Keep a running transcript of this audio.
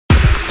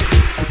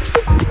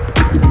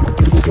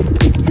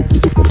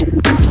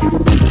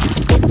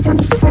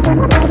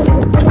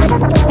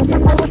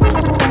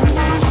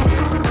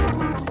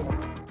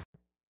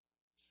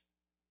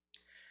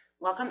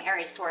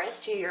Aries Taurus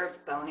to your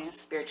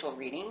bonus spiritual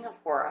reading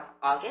for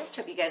August.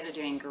 Hope you guys are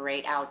doing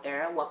great out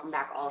there. Welcome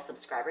back all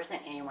subscribers and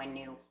anyone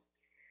new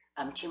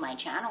to my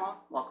channel.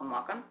 Welcome.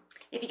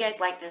 If you guys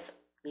like this,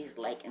 please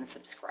like and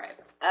subscribe.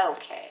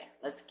 Okay,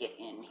 let's get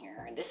in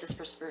here. This is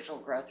for spiritual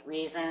growth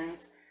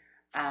reasons,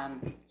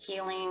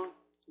 healing,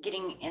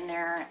 getting in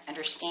there,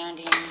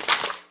 understanding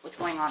what's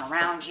going on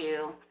around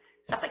you,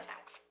 stuff like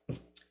that.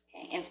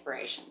 Okay,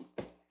 inspiration.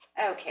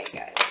 Okay,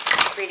 guys,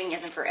 this reading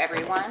isn't for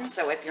everyone,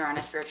 so if you're on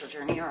a spiritual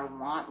journey or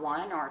want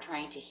one or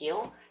trying to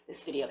heal,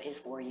 this video is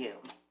for you.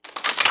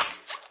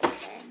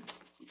 Okay,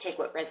 take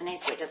what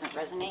resonates, what doesn't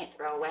resonate,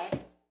 throw away.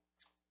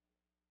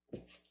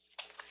 Okay.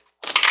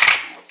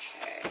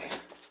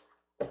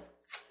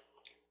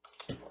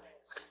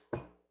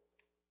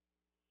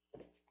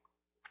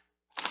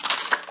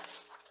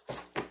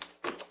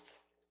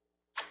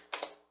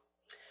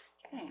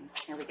 Okay,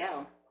 here we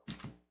go.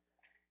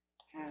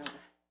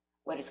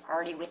 What is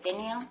already within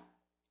you,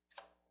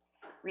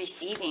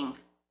 receiving,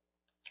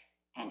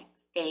 and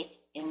faith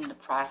in the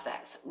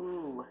process.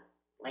 Ooh,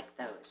 like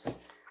those.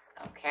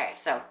 Okay,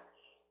 so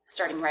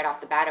starting right off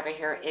the bat over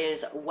here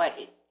is what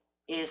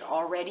is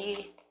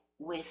already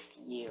with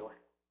you.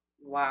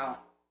 Wow.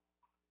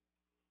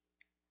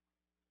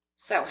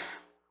 So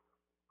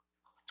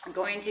I'm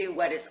going to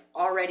what is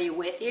already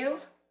with you.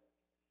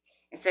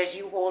 It says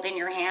you hold in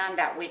your hand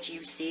that which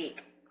you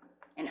seek.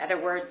 In other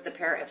words, the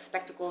pair of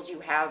spectacles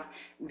you have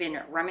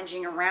been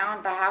rummaging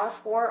around the house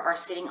for are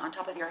sitting on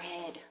top of your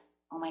head.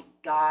 Oh my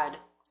God,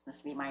 this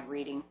must be my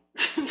reading.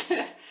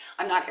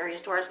 I'm not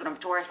Aries Taurus, but I'm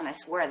Taurus, and I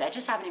swear that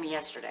just happened to me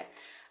yesterday.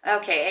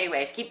 Okay,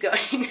 anyways, keep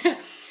going.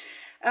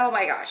 Oh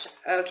my gosh.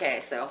 Okay,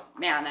 so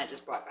man, that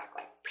just brought back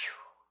like, phew.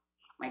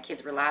 My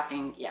kids were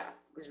laughing. Yeah,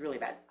 it was really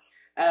bad.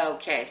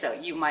 Okay, so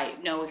you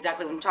might know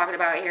exactly what I'm talking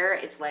about here.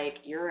 It's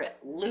like you're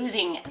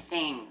losing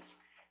things.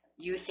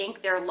 You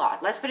think they're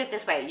lost. Let's put it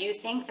this way. You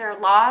think they're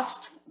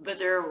lost, but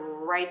they're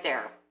right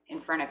there in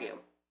front of you.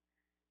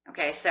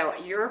 Okay, so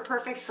your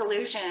perfect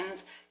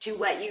solutions to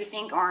what you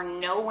think are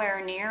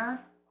nowhere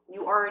near,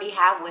 you already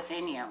have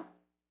within you.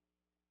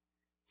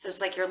 So it's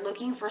like you're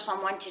looking for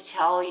someone to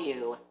tell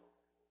you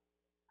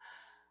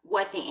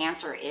what the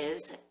answer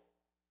is,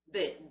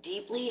 but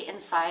deeply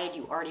inside,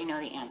 you already know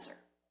the answer.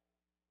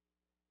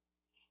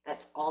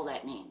 That's all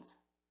that means.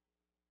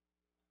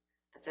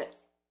 That's it,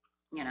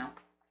 you know.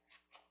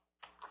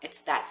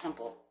 It's that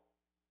simple.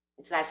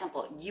 It's that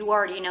simple. You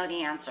already know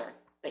the answer,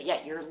 but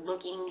yet you're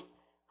looking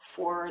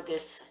for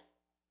this,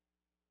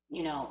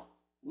 you know,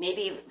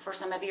 maybe for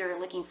some of you are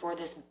looking for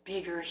this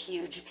bigger,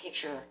 huge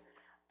picture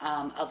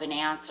of an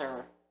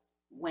answer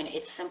when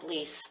it's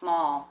simply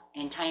small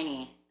and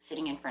tiny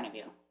sitting in front of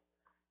you,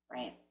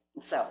 right?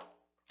 So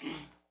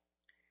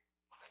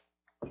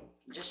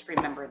just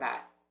remember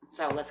that.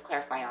 So let's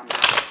clarify on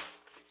that.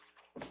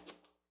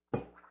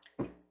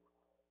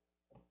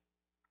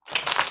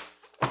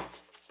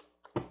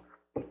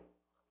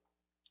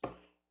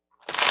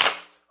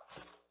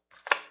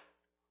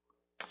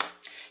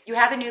 You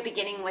have a new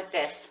beginning with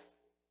this.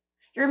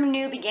 Your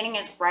new beginning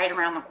is right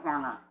around the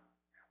corner,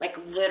 like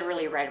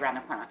literally right around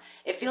the corner.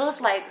 It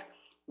feels like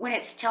when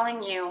it's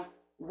telling you,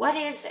 what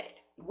is it?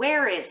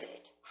 Where is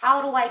it?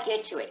 How do I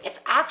get to it?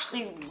 It's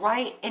actually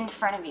right in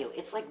front of you.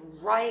 It's like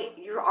right,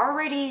 you're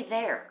already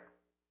there,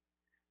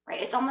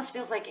 right? It almost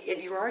feels like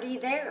you're already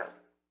there.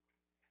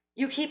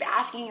 You keep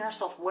asking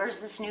yourself, where's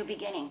this new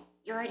beginning?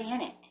 You're already in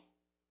it.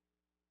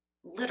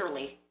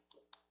 Literally,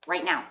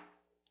 right now.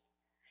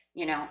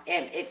 You know,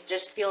 and it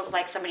just feels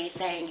like somebody's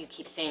saying, you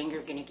keep saying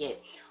you're going to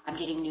get, I'm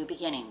getting new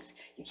beginnings.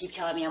 You keep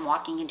telling me I'm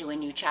walking into a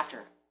new chapter.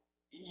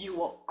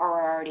 You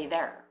are already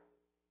there.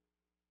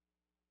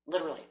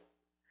 Literally.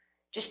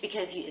 Just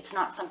because it's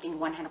not something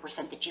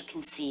 100% that you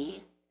can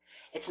see,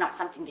 it's not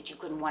something that you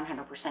can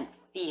 100%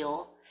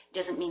 feel,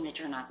 doesn't mean that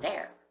you're not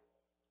there.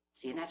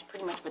 See, and that's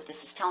pretty much what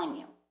this is telling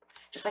you.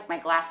 Just like my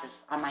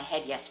glasses on my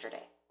head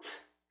yesterday.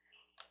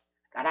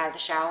 Got out of the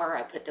shower,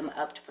 I put them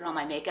up to put on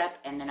my makeup,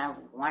 and then I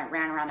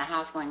ran around the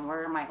house going,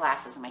 where are my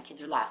glasses? And my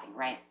kids are laughing,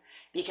 right?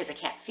 Because I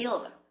can't feel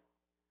them.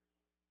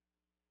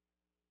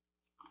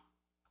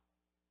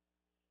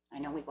 I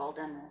know we've all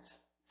done this.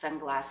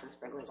 Sunglasses,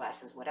 regular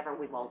glasses, whatever,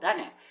 we've all done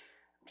it,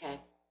 okay?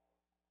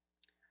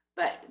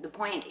 But the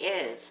point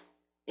is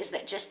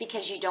that just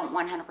because you don't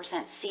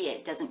 100% see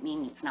it doesn't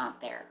mean it's not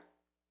there.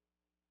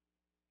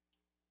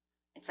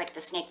 It's like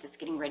the snake that's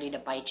getting ready to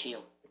bite you.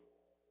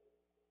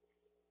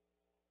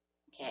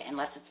 Okay,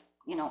 unless it's,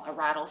 you know, a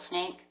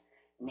rattlesnake,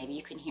 maybe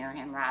you can hear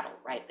him rattle,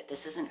 right? But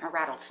this isn't a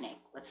rattlesnake.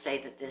 Let's say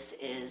that this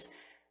is,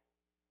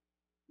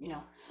 you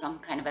know, some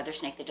kind of other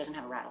snake that doesn't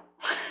have a rattle.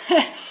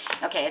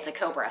 Okay, it's a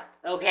cobra,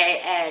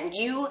 okay? And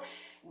you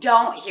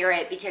don't hear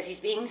it because he's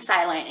being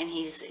silent and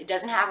he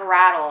doesn't have a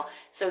rattle,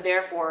 so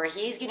therefore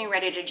he's getting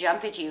ready to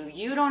jump at you.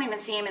 You don't even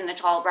see him in the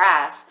tall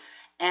grass,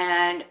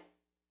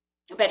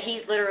 but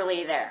he's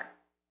literally there.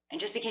 And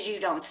just because you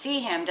don't see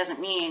him doesn't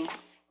mean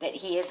that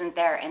he isn't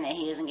there and that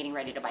he isn't getting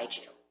ready to bite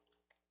you,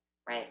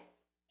 right?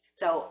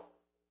 So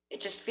it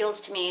just feels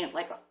to me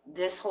like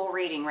this whole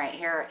reading right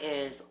here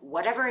is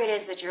whatever it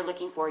is that you're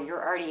looking for,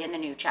 you're already in the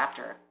new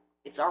chapter.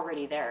 It's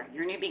already there.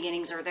 Your new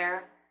beginnings are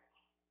there.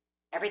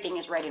 Everything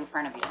is right in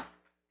front of you.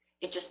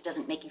 It just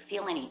doesn't make you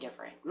feel any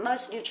different.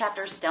 Most new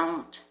chapters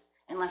don't,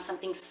 unless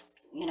something's,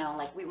 you know,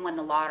 like we won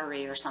the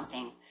lottery or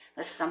something,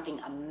 unless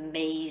something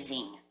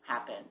amazing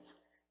happens,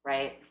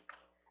 right?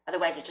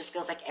 Otherwise, it just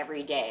feels like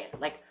every day.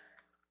 Like,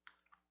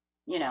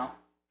 you know,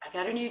 I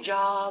got a new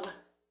job.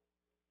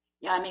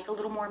 Yeah, I make a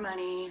little more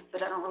money,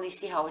 but I don't really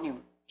see how a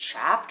new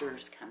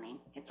chapter's coming.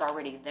 It's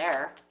already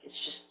there.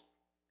 It's just,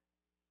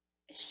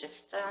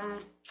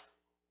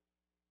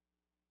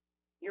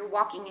 you're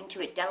walking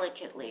into it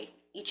delicately.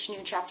 Each new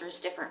chapter is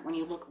different. When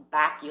you look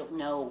back, you'll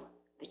know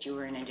that you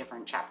were in a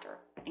different chapter.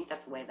 I think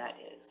that's the way that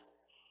is.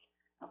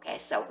 Okay,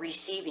 so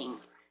receiving.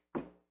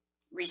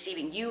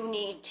 You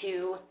need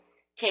to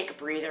take a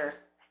breather.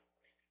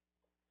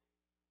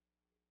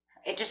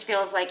 It just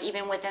feels like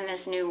even within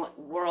this new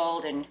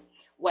world and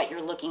what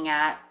you're looking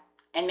at,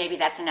 and maybe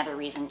that's another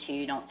reason too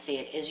you don't see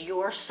it, is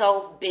you're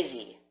so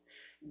busy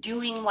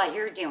doing what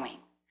you're doing.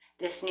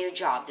 This new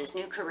job, this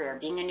new career,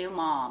 being a new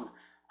mom,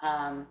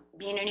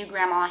 being a new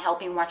grandma,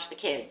 helping watch the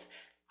kids.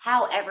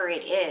 However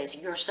it is,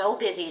 you're so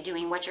busy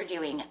doing what you're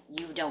doing,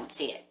 you don't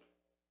see it.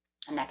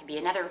 And that could be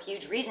another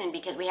huge reason,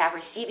 because we have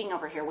receiving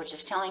over here, which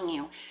is telling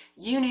you,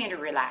 you need to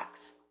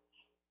relax.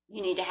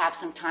 You need to have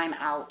some time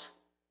out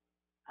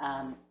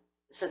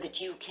so that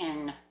you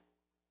can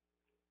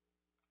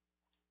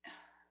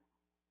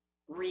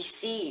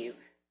receive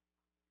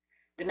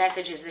the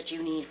messages that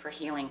you need for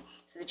healing,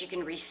 so that you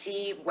can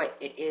receive what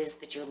it is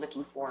that you're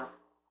looking for.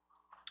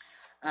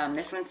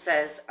 This one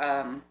says,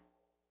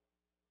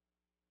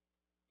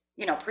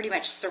 you know, pretty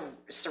much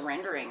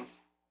surrendering.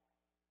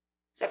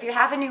 So if you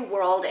have a new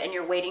world and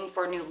you're waiting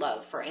for new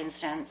love, for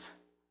instance,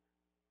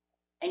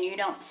 and you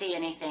don't see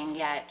anything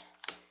yet,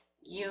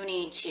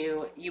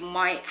 you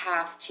might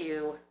have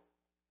to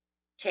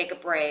take a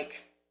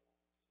break,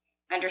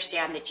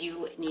 understand that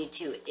you need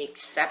to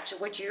accept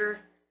what you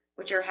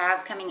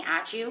have coming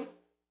at you,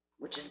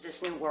 which is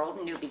this new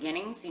world, new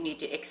beginnings. You need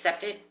to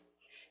accept it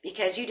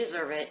because you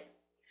deserve it.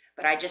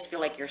 But I just feel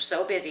like you're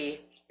so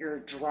busy, you're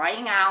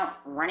drying out,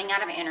 running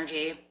out of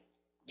energy,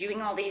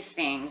 doing all these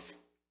things,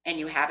 and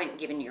you haven't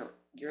given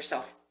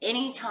yourself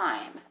any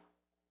time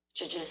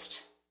to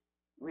just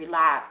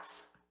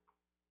relax.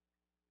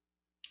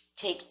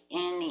 Take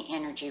in the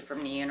energy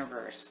from the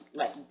universe.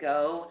 Let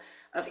go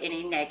of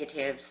any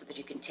negatives so that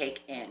you can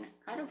take in.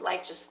 Kind of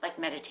like just like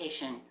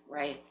meditation,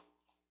 right?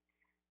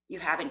 You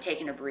haven't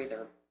taken a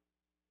breather.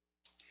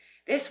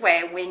 This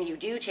way, when you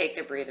do take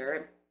the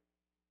breather,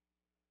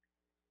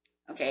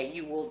 okay,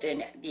 you will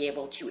then be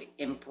able to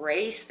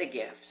embrace the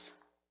gifts,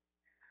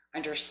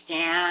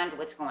 understand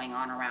what's going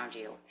on around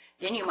you.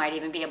 Then you might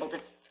even be able to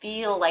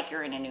feel like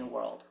you're in a new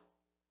world,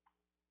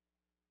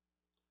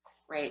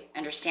 right?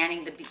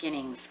 Understanding the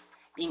beginnings,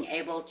 being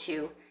able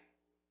to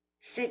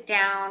sit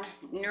down,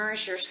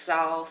 nourish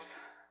yourself,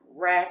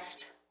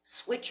 rest,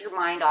 switch your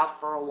mind off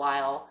for a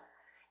while.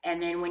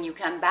 And then when you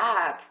come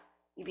back,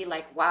 you'd be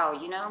like, wow,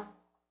 you know,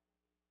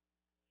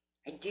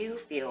 I do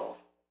feel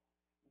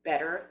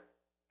better.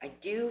 I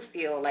do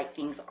feel like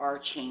things are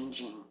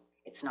changing.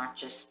 It's not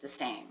just the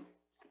same.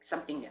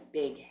 Something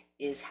big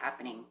is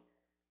happening,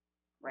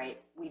 right?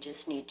 We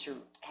just need to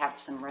have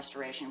some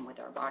restoration with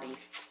our body.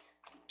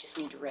 Just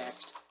need to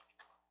rest.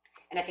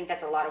 And I think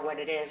that's a lot of what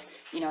it is.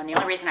 You know, and the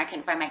only reason I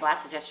couldn't find my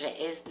glasses yesterday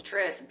is the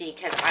truth,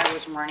 because I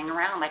was running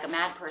around like a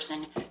mad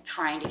person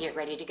trying to get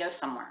ready to go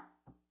somewhere,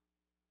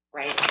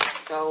 right?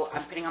 So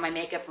I'm putting on my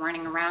makeup,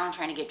 running around,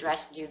 trying to get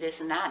dressed, do this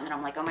and that. And then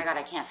I'm like, oh my God,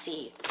 I can't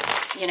see.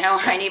 You know,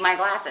 I need my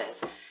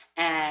glasses.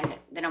 And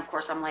then, of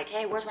course, I'm like,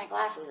 hey, where's my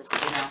glasses?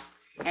 You know,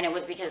 and it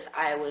was because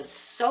I was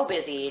so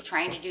busy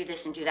trying to do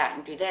this and do that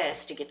and do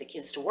this to get the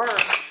kids to work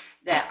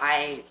that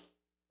I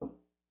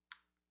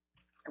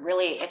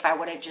really, if I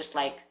would have just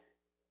like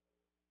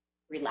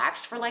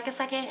relaxed for like a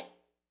second,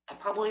 I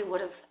probably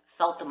would have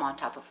felt them on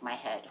top of my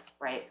head,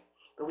 right?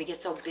 But we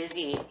get so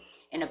busy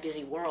in a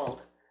busy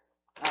world,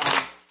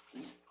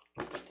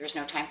 there's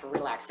no time for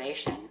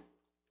relaxation.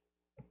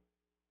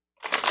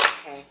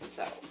 Okay,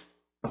 so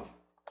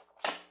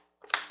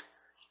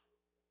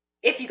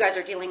if you guys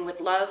are dealing with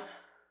love,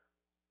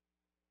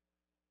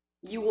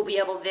 you will be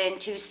able then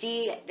to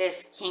see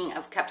this King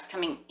of Cups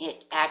coming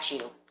at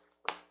you.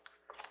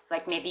 It's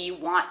like maybe you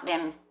want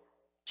them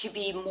to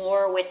be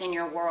more within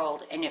your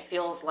world, and it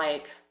feels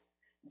like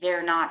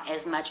they're not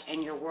as much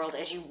in your world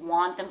as you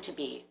want them to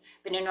be.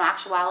 But in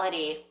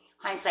actuality,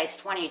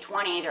 hindsight's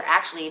 20/20, they're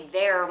actually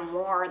there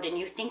more than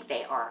you think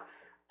they are.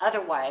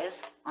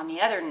 Otherwise, on the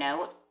other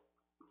note,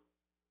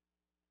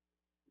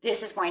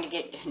 this is going to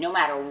get, no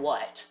matter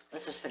what,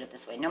 let's just put it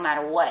this way, no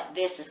matter what,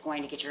 this is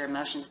going to get your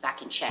emotions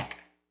back in check.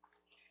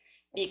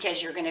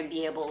 Because you're going to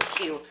be able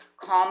to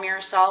calm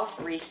yourself,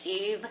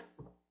 receive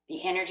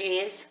the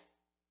energies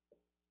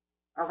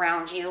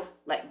around you,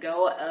 let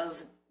go of,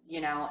 you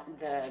know,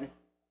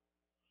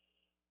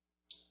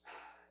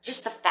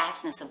 just the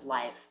fastness of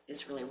life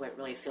is really what it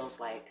really feels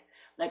like.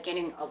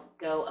 letting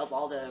go of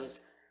all those,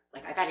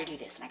 like, I got to do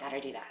this and I got to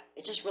do that.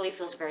 It just really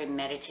feels very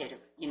meditative.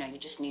 You know, you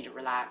just need to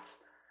relax.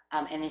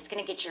 And it's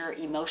going to get your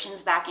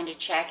emotions back into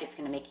check. It's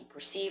going to make you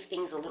perceive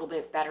things a little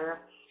bit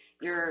better.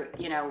 You're,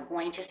 you know,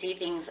 going to see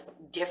things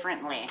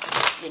differently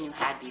than you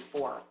had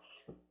before.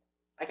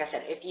 Like I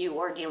said, if you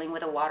are dealing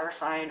with a water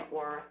sign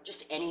or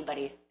just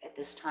anybody at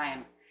this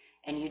time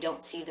and you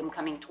don't see them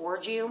coming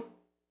towards you,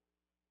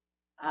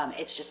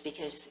 it's just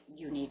because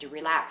you need to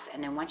relax.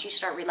 And then once you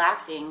start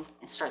relaxing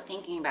and start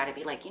thinking about it,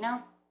 be like, you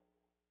know,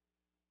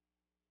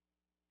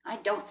 I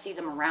don't see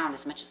them around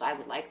as much as I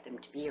would like them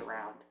to be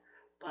around.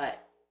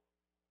 But,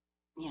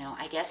 you know,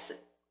 I guess,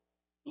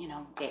 you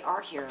know, they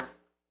are here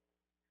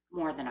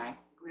more than I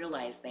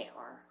realize they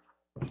are.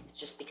 It's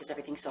just because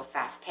everything's so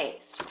fast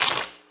paced.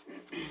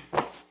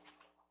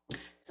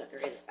 So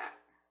there is that.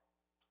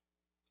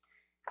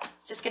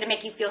 It's just going to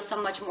make you feel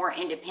so much more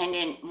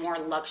independent, more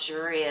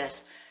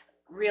luxurious,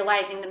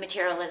 realizing the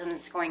materialism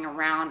that's going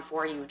around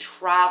for you,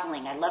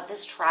 traveling. I love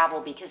this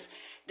travel because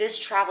this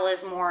travel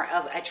is more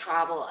of a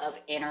travel of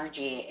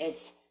energy.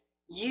 It's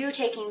you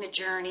taking the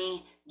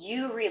journey,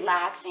 you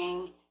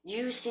relaxing,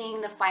 you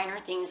seeing the finer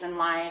things in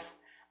life,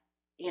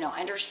 you know,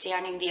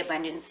 understanding the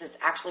abundance that's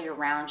actually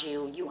around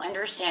you, you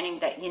understanding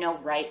that, you know,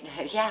 right,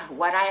 yeah,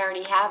 what I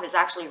already have is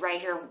actually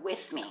right here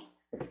with me.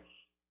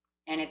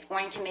 And it's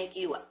going to make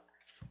you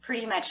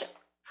pretty much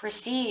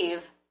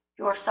perceive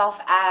yourself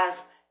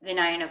as the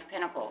Nine of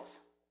Pentacles.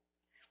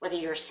 Whether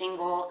you're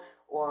single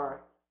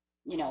or,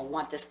 you know,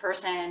 want this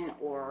person,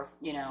 or,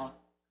 you know,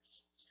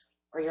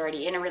 or you're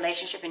already in a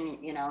relationship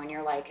and, you know, and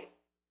you're like,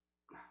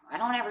 I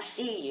don't ever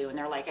see you. And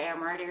they're like, hey,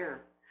 I'm right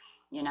here,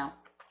 you know.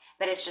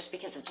 But it's just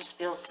because it just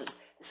feels,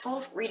 this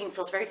whole reading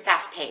feels very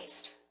fast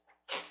paced.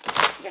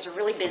 You guys are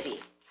really busy.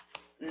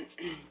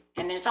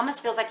 And it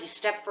almost feels like you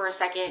step for a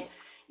second,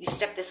 you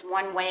step this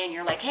one way and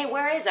you're like, hey,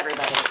 where is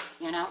everybody?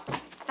 You know,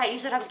 I thought you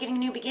said I was getting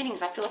new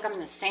beginnings. I feel like I'm in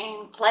the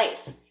same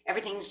place.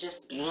 Everything's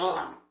just, you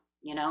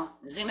know,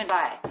 zooming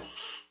by.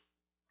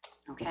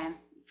 Okay.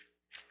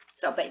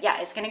 So, but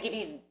yeah, it's going to give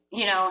you,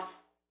 you know,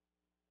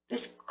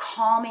 this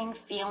calming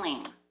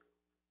feeling.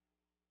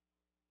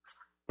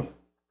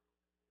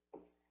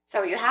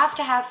 So you have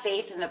to have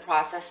faith in the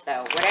process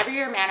though. Whatever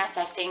you're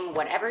manifesting,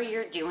 whatever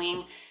you're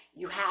doing,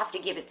 you have to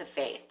give it the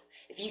faith.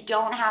 If you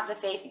don't have the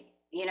faith,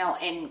 you know,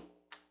 and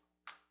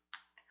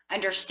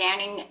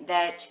understanding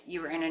that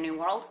you're in a new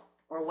world,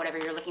 or whatever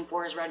you're looking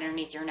for is right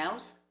underneath your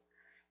nose,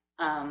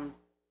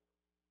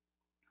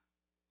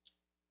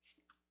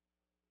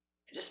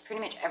 just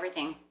pretty much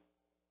everything.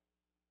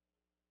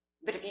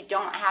 But if you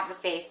don't have the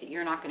faith,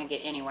 you're not going to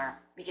get anywhere,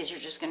 because you're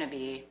just going to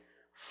be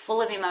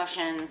full of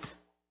emotions,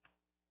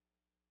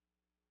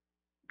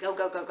 go,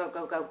 go, go, go,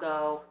 go, go,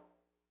 go,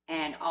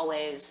 and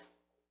always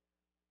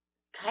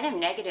kind of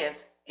negative.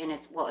 And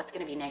it's, well, it's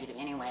going to be negative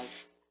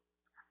anyways.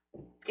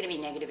 It's going to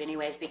be negative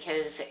anyways,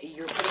 because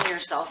you're putting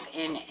yourself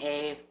in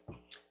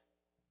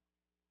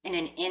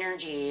an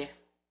energy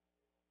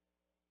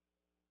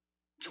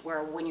to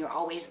where when you're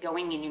always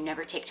going and you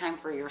never take time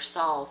for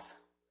yourself,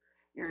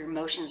 your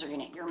emotions are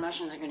going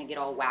to get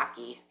all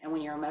wacky. And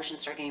when your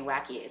emotions start getting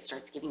wacky, it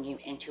starts giving you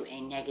into a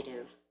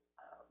negative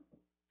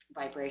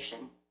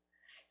vibration.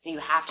 So you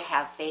have to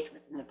have faith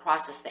within the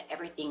process that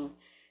everything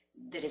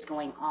that is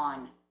going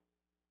on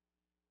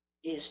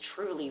is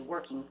truly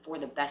working for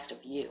the best of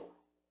you.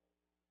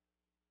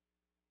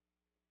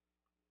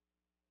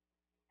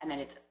 And that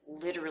it's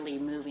literally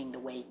moving the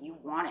way you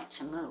want it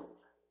to move.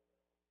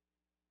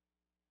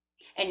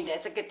 And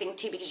that's a good thing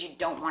too, because you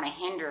don't want to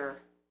hinder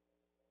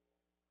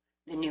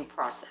the new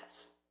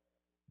process,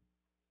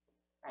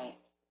 right?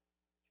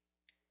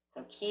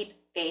 So keep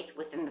faith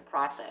within the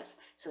process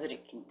so that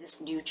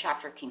this new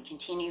chapter can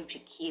continue to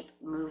keep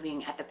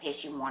moving at the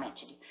pace you want it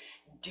to do.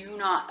 Do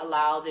not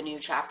allow the new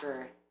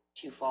chapter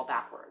to fall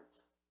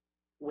backwards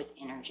with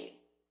energy.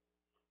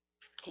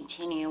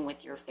 Continue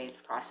with your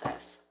faith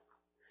process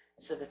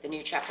so that the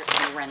new chapter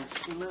can run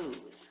smooth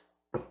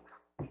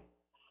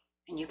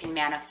and you can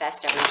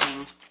manifest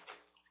everything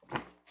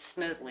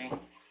smoothly.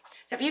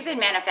 So if you've been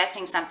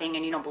manifesting something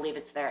and you don't believe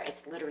it's there,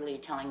 it's literally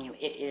telling you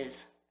it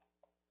is.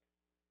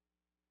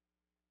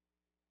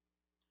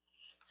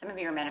 Some of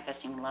you are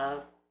manifesting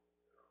love,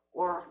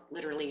 or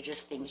literally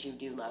just things you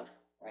do love,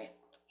 right?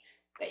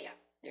 But yeah,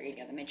 there you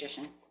go, the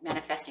Magician,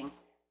 manifesting.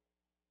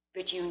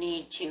 But you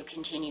need to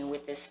continue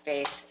with this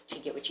faith to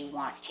get what you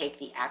want. Take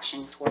the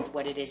action towards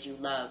what it is you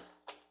love,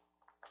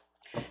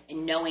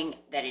 and knowing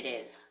that it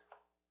is.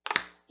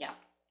 Yeah.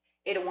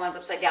 Eight of Wands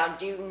upside down.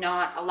 Do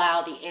not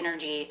allow the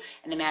energy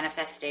and the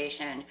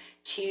manifestation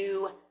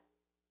to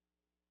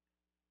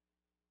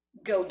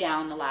go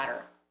down the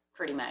ladder,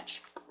 pretty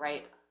much,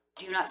 right?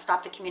 Do not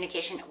stop the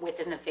communication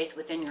within the faith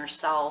within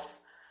yourself.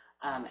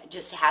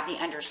 Just to have the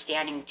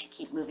understanding to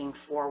keep moving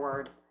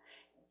forward.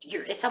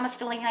 It's almost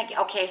feeling like,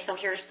 okay, so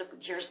here's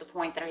the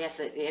point that I guess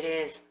it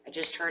is. I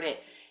just heard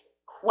it.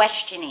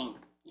 Questioning.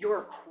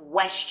 You're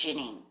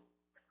questioning.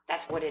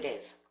 That's what it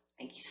is.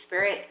 Thank you,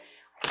 Spirit.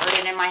 I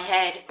heard it in my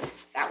head.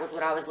 That was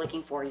what I was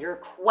looking for. You're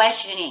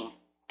questioning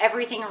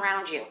everything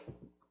around you.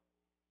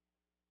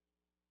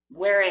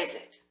 Where is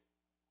it?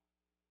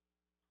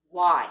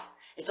 Why?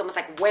 It's almost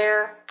like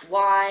where,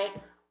 why,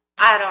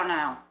 I don't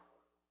know.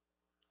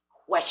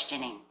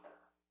 Questioning.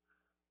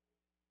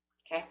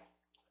 Okay?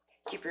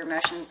 Keep your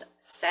emotions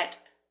set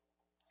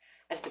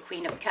as the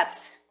Queen of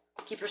Cups.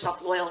 Keep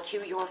yourself loyal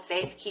to your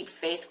faith. Keep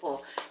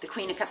faithful. The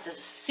Queen of Cups is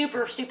a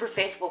super, super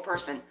faithful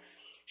person.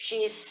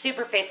 She's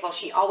super faithful.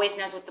 She always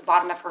knows what the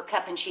bottom of her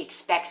cup, and she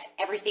expects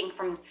everything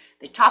from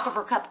the top of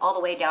her cup all the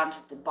way down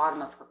to the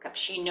bottom of her cup.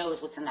 She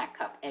knows what's in that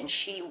cup, and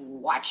she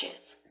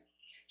watches.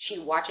 She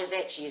watches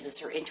it. She uses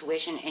her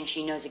intuition, and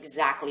she knows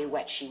exactly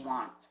what she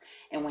wants.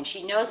 And when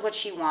she knows what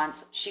she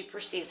wants, she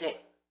perceives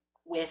it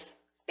with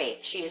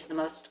faith. She is the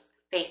most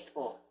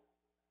faithful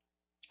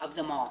of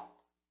them all,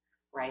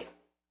 right?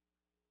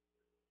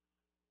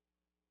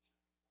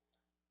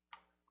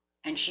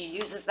 And she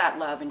uses that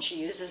love, and she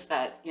uses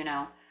that, you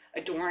know,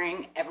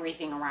 adoring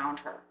everything around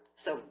her.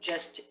 So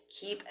just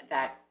keep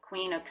that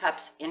Queen of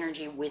Cups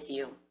energy with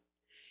you.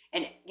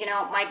 And, you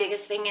know, my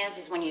biggest thing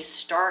is when you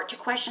start to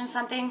question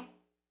something,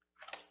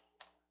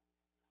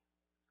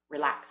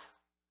 relax.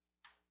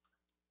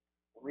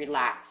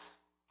 Relax.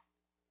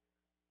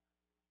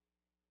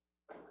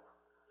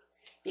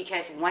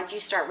 Because once you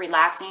start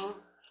relaxing,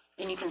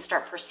 then you can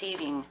start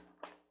perceiving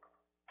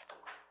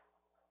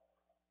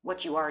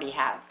what you already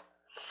have,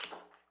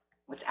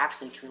 what's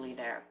actually truly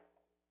there.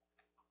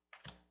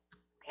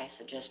 Okay,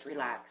 so just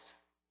relax.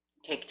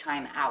 Take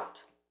time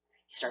out.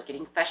 You start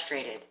getting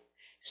frustrated.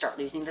 Start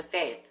losing the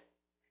faith.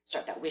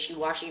 Start that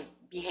wishy-washy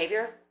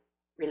behavior.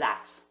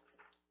 Relax.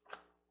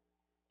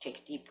 Take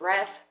a deep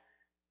breath.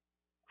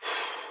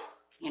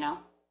 You know?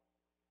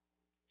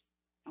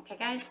 Okay,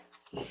 guys?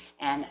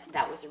 And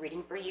that was a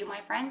reading for you,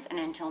 my friends. And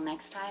until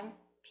next time,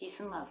 peace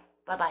and love.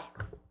 Bye-bye.